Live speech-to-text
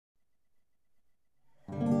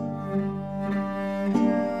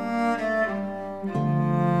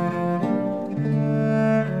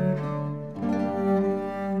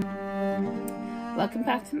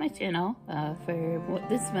welcome back to my channel. For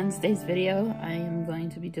this Wednesday's video, I am going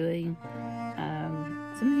to be doing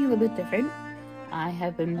something a little bit different. I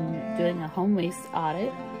have been doing a home waste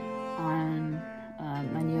audit on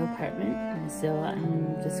my new apartment, and so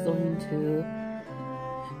I'm just going to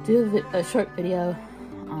do a short video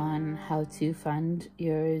on how to fund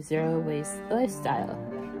your zero waste lifestyle.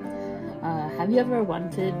 Have you ever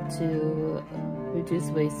wanted to reduce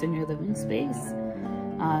waste in your living space?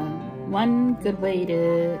 One good way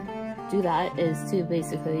to do that is to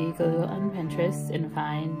basically go on Pinterest and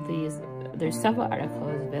find there's several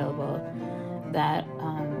articles available that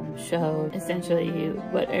show essentially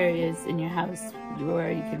what areas in your house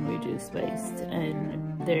where you can reduce waste.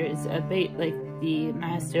 And there's like the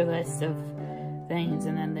master list of things,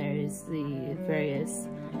 and then there's the various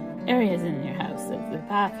areas in your house, like the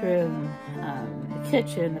bathroom, the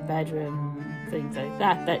kitchen, the bedroom, things like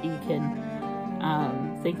that, that you can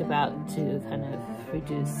think about to kind of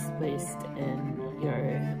reduce waste in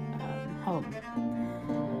your home.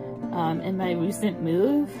 In my recent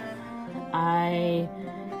move, I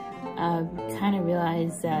kind of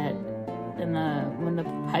realized that when the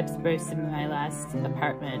pipes burst in my last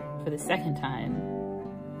apartment for the second time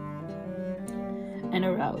in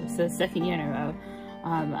a row, so the second year in a row,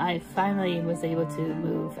 I finally was able to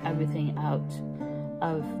move everything out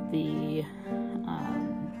of the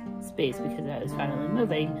space because I was finally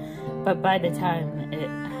moving. But by the time it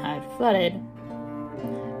had flooded,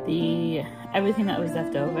 everything that was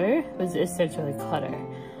left over was essentially clutter.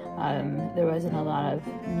 There wasn't a lot of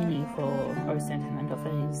meaningful or sentimental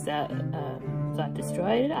things that got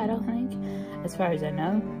destroyed, I don't think, as far as I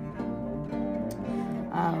know.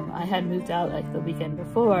 I had moved out like the weekend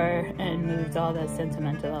before and moved all the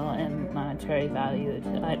sentimental and monetary valued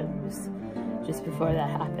items just before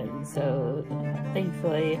that happened. So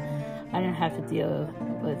thankfully, I didn't have to deal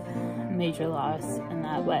with major loss in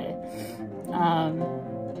that way.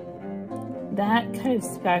 That kind of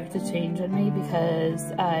sparked a change in me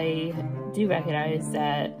because I do recognize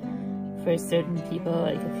that for certain people,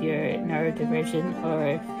 like if you're neurodivergent or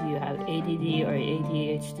if you have ADD or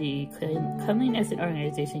ADHD, cleanliness and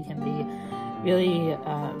organization can be really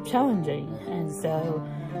challenging. And so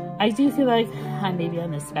I do feel like I may be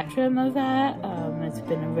on the spectrum of that. It's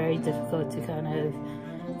been very difficult to kind of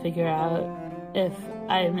figure out if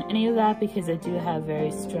I'm any of that, because I do have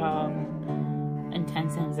very strong,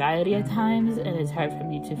 intense anxiety at times, and it's hard for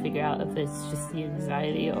me to figure out if it's just the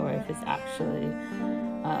anxiety or if it's actually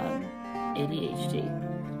ADHD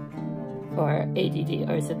or ADD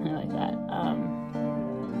or something like that.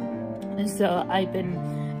 And so I've been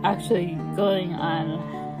actually going on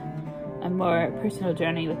a more personal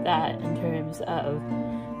journey with that in terms of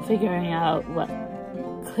figuring out what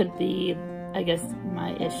could be, I guess,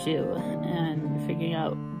 my issue and figuring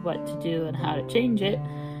out what to do and how to change it.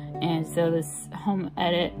 And so this home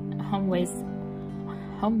waste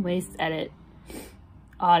audit,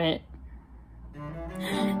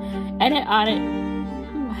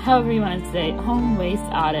 however you want to say, home waste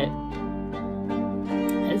audit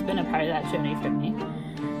has been a part of that journey for me.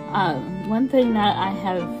 One thing that I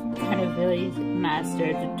have kind of really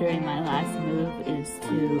mastered during my last move is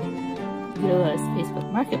to utilize Facebook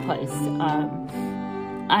Marketplace.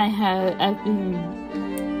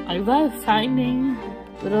 I love finding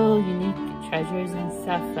little unique treasures and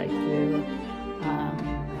stuff, like through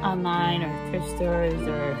online or thrift stores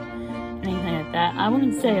or anything like that. I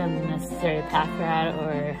wouldn't say I'm a necessary pack rat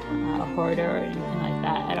or a hoarder or anything like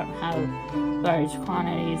that. I don't have large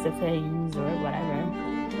quantities of things or whatever.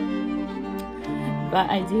 But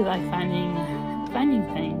I do like finding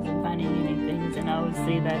things and finding unique things, and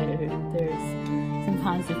obviously there's some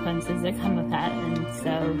consequences that come with that. And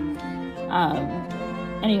so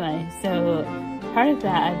anyway, so part of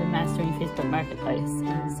that, I've been mastering Facebook Marketplace.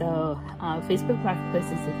 And so Facebook Marketplace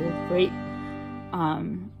is a great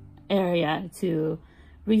area to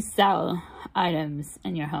resell items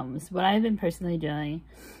in your homes. What I've been personally doing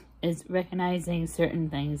is recognizing certain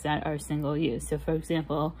things that are single use. So for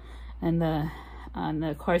example, on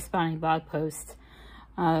the corresponding blog post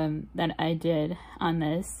that I did on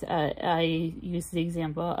this, I used the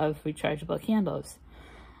example of rechargeable candles.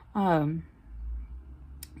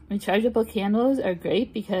 Rechargeable candles are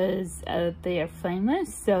great because they are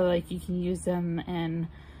flameless, so like you can use them in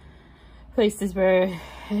places where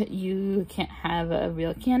you can't have a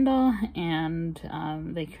real candle, and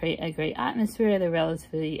they create a great atmosphere. They're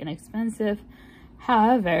relatively inexpensive.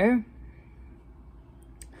 However,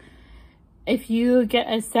 if you get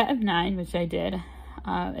a set of 9, which I did,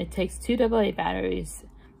 it takes 2 AA batteries.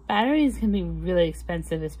 Batteries can be really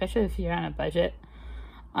expensive, especially if you're on a budget.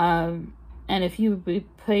 And if you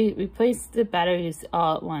replace the batteries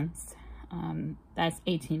all at once, that's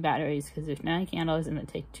 18 batteries, because there's 9 candles and they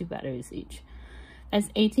take 2 batteries each. That's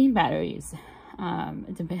 18 batteries.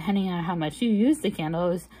 Depending on how much you use the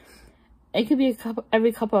candles, it could be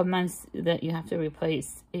every couple of months that you have to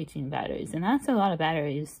replace 18 batteries. And that's a lot of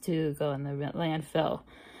batteries to go in the landfill.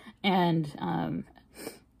 And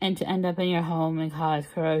to end up in your home and cause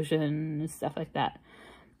corrosion and stuff like that.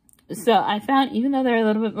 So I found, even though they're a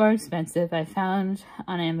little bit more expensive, I found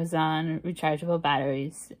on Amazon rechargeable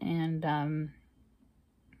batteries, and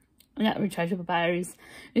not rechargeable batteries,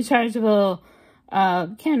 rechargeable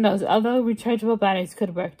candles. Although rechargeable batteries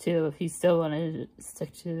could work too if you still wanted to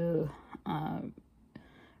stick to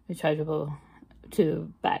rechargeable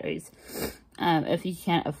batteries. If you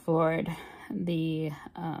can't afford the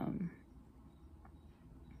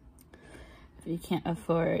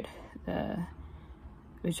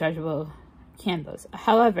rechargeable candles.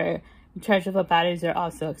 However, rechargeable batteries are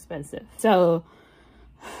also expensive. So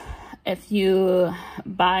if you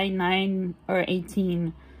buy 9 or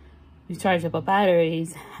 18 rechargeable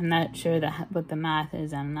batteries, I'm not sure what the math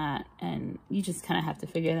is on that, and you just kind of have to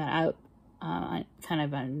figure that out kind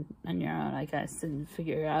of on your own, I guess, and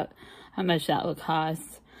figure out how much that will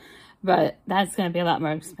cost. But that's going to be a lot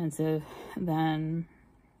more expensive than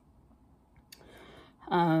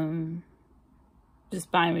just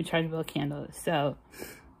buying rechargeable candles. So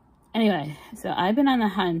anyway, so I've been on the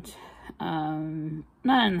hunt, not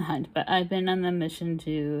on the hunt, but I've been on the mission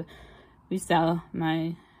to resell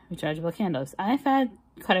my rechargeable candles. I've had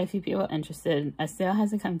quite a few people interested. A sale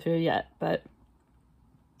hasn't come through yet, but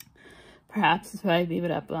perhaps if I leave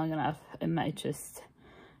it up long enough, it might just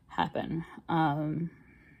happen.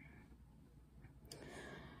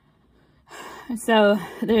 So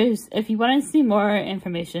if you want to see more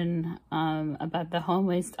information about the home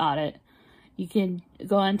waste audit, you can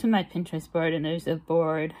go onto my Pinterest board, and there's a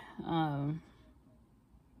board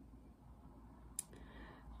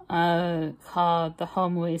called the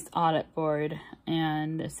Home Waste Audit Board,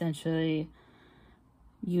 and essentially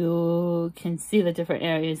you can see the different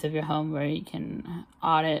areas of your home where you can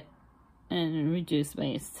audit and reduce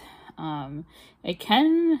waste. It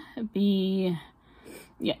can be,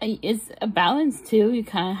 yeah, it's a balance too. You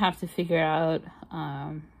kind of have to figure out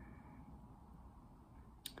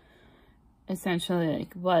essentially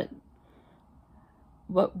like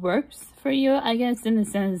what works for you, I guess, in the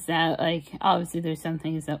sense that, like, obviously there's some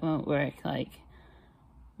things that won't work, like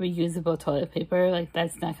reusable toilet paper. Like,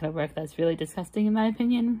 that's not gonna work. That's really disgusting in my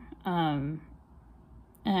opinion. And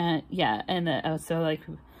yeah, and also like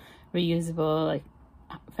reusable like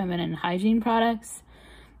feminine hygiene products.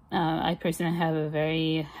 I personally have a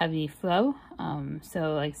very heavy flow,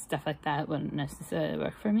 so like stuff like that wouldn't necessarily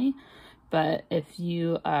work for me. But if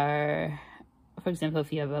you are, for example,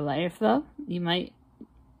 if you have a lighter flow, you might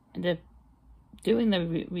end up doing the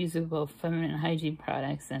reusable feminine hygiene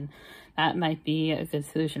products, and that might be a good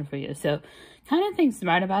solution for you. So kind of think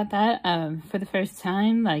smart about that. For the first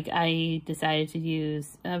time, like, I decided to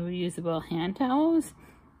use reusable hand towels,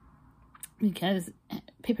 because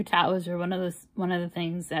paper towels are one of the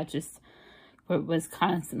things that just was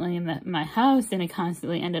constantly in my house, and it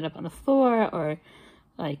constantly ended up on the floor, or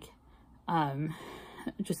like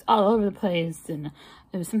just all over the place. And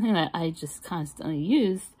it was something that I just constantly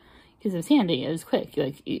used because it was handy, it was quick,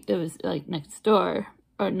 like it was like next door,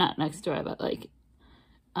 or not next door, but like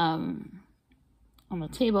on the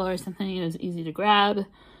table or something. It was easy to grab,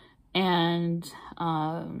 and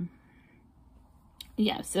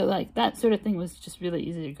yeah, so like that sort of thing was just really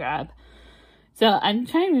easy to grab. So I'm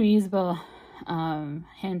trying reusable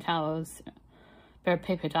hand towels or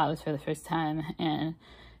paper towels for the first time, and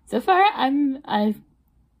so far I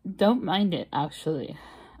don't mind it, actually.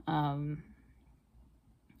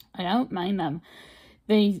 I don't mind them.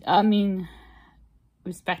 I mean,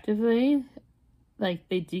 respectively, like,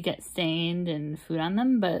 they do get stained and food on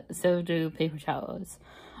them, but so do paper towels.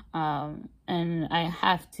 And I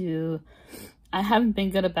haven't been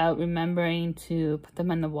good about remembering to put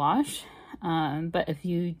them in the wash. But if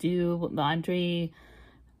you do laundry,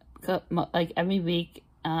 like every week,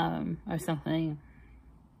 or something,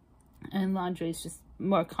 and laundry is just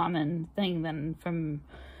more common thing than from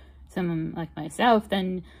someone like myself,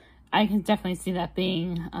 then I can definitely see that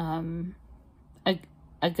being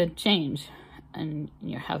a good change in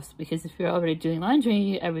your house. Because if you're already doing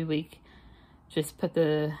laundry every week, just put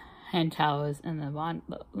the hand towels in the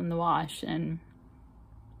wash, and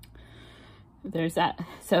there's that.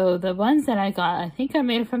 So the ones that I got, I think are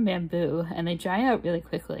made from bamboo, and they dry out really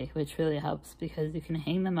quickly, which really helps because you can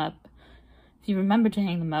hang them up. If you remember to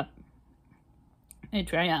hang them up, they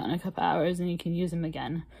dry out in a couple hours and you can use them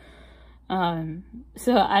again.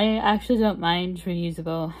 So I actually don't mind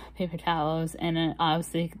reusable paper towels, and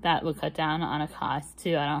obviously that will cut down on a cost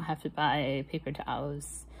too. I don't have to buy paper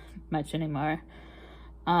towels much anymore.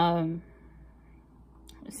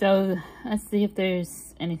 So let's see if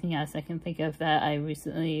there's anything else I can think of that I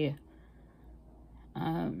recently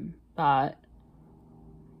bought.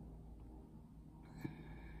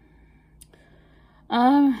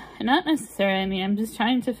 Not necessarily. I mean, I'm just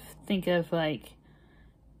trying to think of like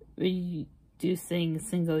reducing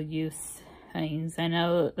single-use things. I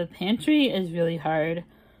know the pantry is really hard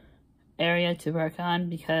area to work on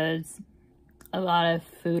because a lot of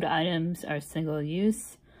food items are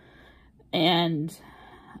single-use, and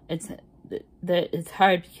it's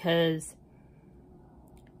hard because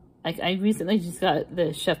like I recently just got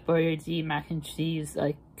the Chef Boyardee mac and cheese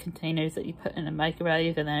like containers that you put in a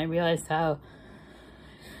microwave, and then I realized how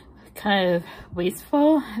kind of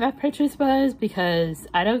wasteful that purchase was because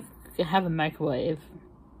I don't have a microwave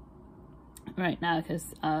right now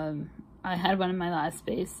because I had one in my last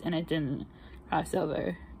space and it didn't cross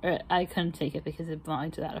over, or I couldn't take it because it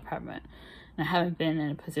belonged to that apartment, and I haven't been in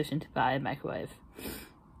a position to buy a microwave.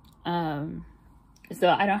 So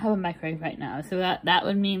I don't have a microwave right now, so that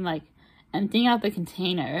would mean like emptying out the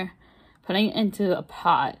container, putting it into a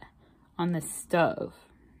pot on the stove,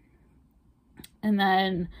 and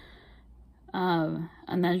then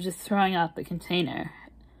just throwing out the container.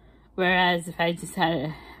 Whereas if I just had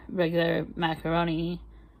a regular macaroni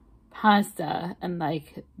pasta and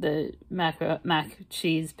like the mac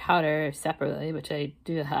cheese powder separately, which I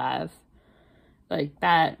do have, like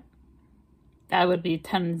that would be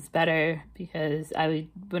tons better because I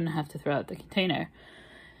wouldn't have to throw out the container.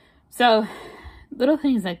 So little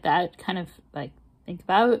things like that kind of like think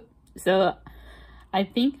about. So I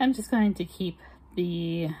think I'm just going to keep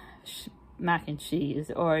the mac and cheese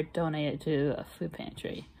or donate it to a food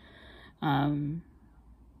pantry,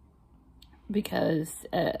 because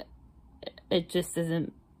it just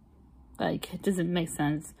doesn't make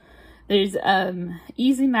sense. There's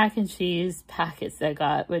easy mac and cheese packets I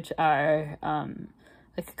got, which are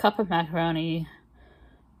like a cup of macaroni,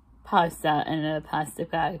 pasta in a plastic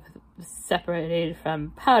bag separated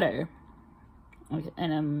from powder,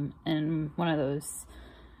 in one of those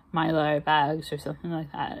Mylar bags or something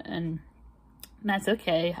like that, and that's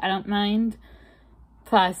okay. I don't mind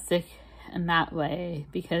plastic in that way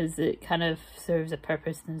because it kind of serves a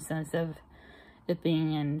purpose in the sense of it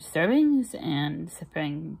being in servings and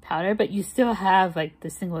separating powder, but you still have like the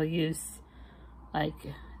single-use like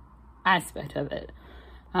aspect of it.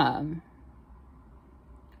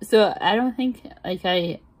 So I don't think like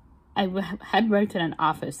I had worked in an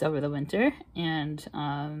office over the winter, and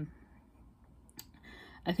I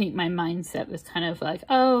think my mindset was kind of like,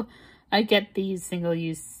 oh, I get these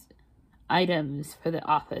single-use items for the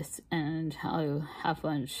office and I'll have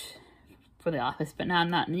lunch for the office, but now I'm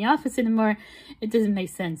not in the office anymore. It doesn't make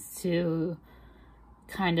sense to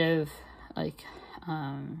kind of like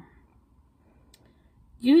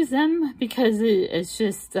use them because it's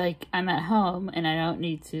just like I'm at home and I don't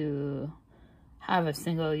need to have a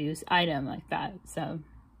single-use item like that. So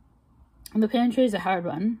the pantry is a hard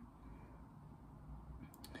one.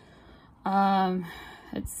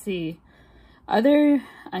 Let's see. Other,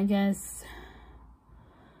 I guess,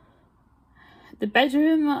 the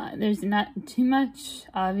bedroom, there's not too much,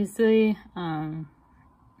 obviously.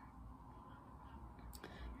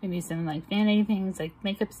 Maybe some like vanity things, like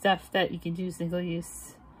makeup stuff that you can do single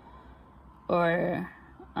use, or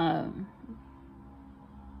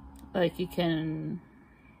like you can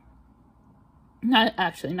not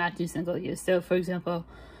do single use. So for example,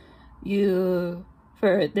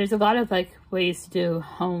 there's a lot of like ways to do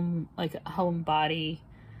home body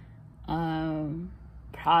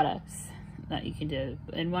products that you can do,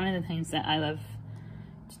 and one of the things that I love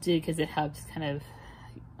to do because it helps kind of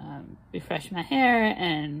refresh my hair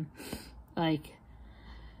and like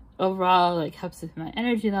overall like helps with my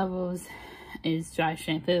energy levels is dry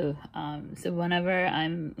shampoo. So whenever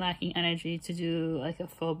I'm lacking energy to do like a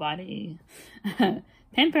full body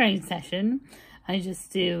pampering session, I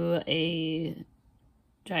just do a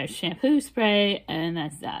dry shampoo spray and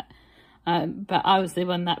that's that. But obviously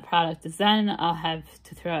when that product is done, I'll have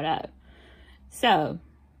to throw it out. So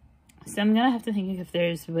I'm gonna have to think if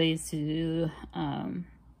there's ways to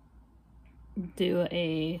do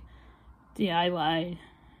a DIY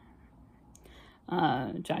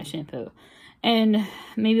dry shampoo, and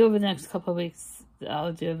maybe over the next couple of weeks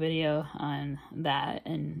I'll do a video on that,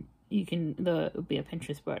 and there'll be a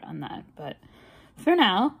Pinterest board on that. But for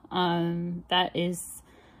now, that is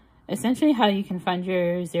essentially how you can fund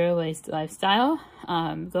your zero waste lifestyle.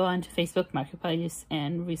 Go onto Facebook Marketplace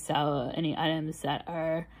and resell any items that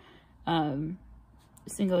are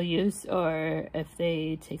single use, or if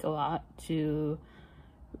they take a lot to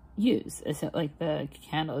use, like the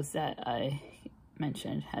candles that I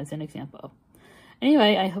mentioned as an example.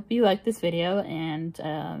 Anyway, I hope you liked this video, and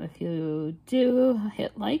if you do,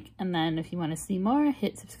 hit like, and then if you want to see more,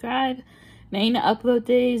 hit subscribe. Main upload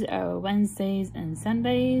days are Wednesdays and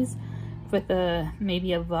Sundays, with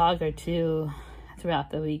maybe a vlog or two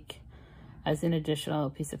throughout the week as an additional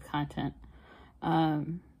piece of content.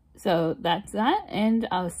 So that's that, and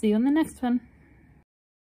I'll see you in the next one.